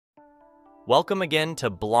Welcome again to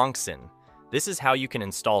Blankson. This is how you can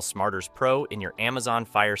install Smarters Pro in your Amazon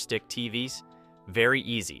Firestick TVs. Very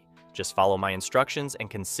easy. Just follow my instructions and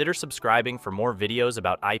consider subscribing for more videos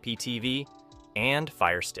about IPTV and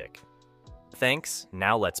Firestick. Thanks,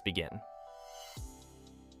 now let's begin.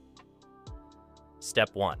 Step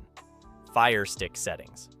 1. Firestick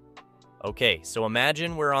settings. Okay, so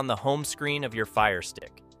imagine we're on the home screen of your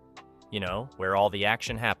Firestick. You know, where all the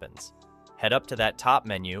action happens. Head up to that top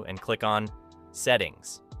menu and click on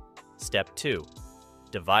Settings. Step 2.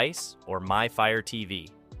 Device or My Fire TV.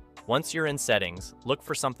 Once you're in Settings, look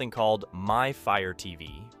for something called My Fire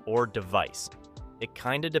TV or Device. It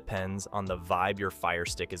kinda depends on the vibe your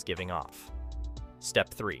Firestick is giving off.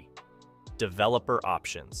 Step 3. Developer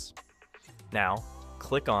Options. Now,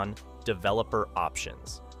 click on Developer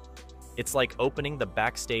Options. It's like opening the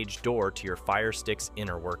backstage door to your Firestick's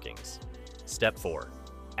inner workings. Step 4.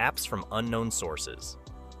 Apps from unknown sources.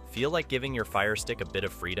 Feel like giving your Firestick a bit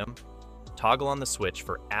of freedom? Toggle on the switch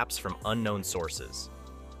for apps from unknown sources.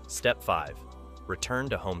 Step 5. Return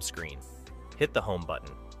to home screen. Hit the home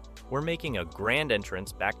button. We're making a grand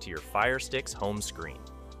entrance back to your Firestick's home screen.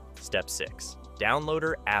 Step 6.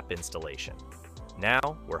 Downloader app installation.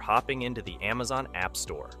 Now we're hopping into the Amazon App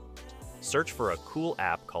Store. Search for a cool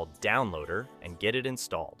app called Downloader and get it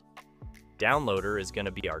installed. Downloader is going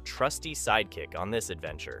to be our trusty sidekick on this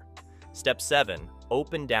adventure. Step 7.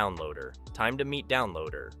 Open Downloader. Time to meet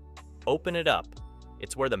Downloader. Open it up.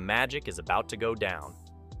 It's where the magic is about to go down.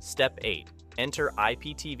 Step 8. Enter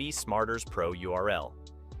IPTV Smarters Pro URL.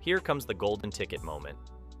 Here comes the golden ticket moment.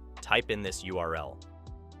 Type in this URL.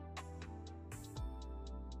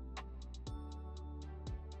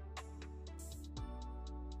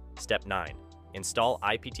 Step 9. Install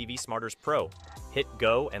IPTV Smarters Pro. Hit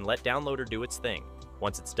go and let Downloader do its thing.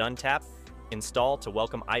 Once it's done, tap Install to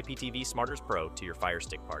welcome IPTV Smarters Pro to your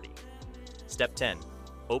Firestick party. Step 10.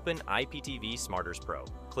 Open IPTV Smarters Pro.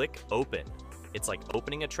 Click Open. It's like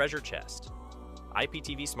opening a treasure chest.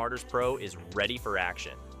 IPTV Smarters Pro is ready for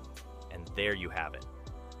action. And there you have it.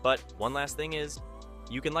 But one last thing is,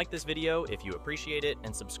 you can like this video if you appreciate it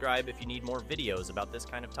and subscribe if you need more videos about this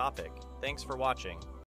kind of topic. Thanks for watching.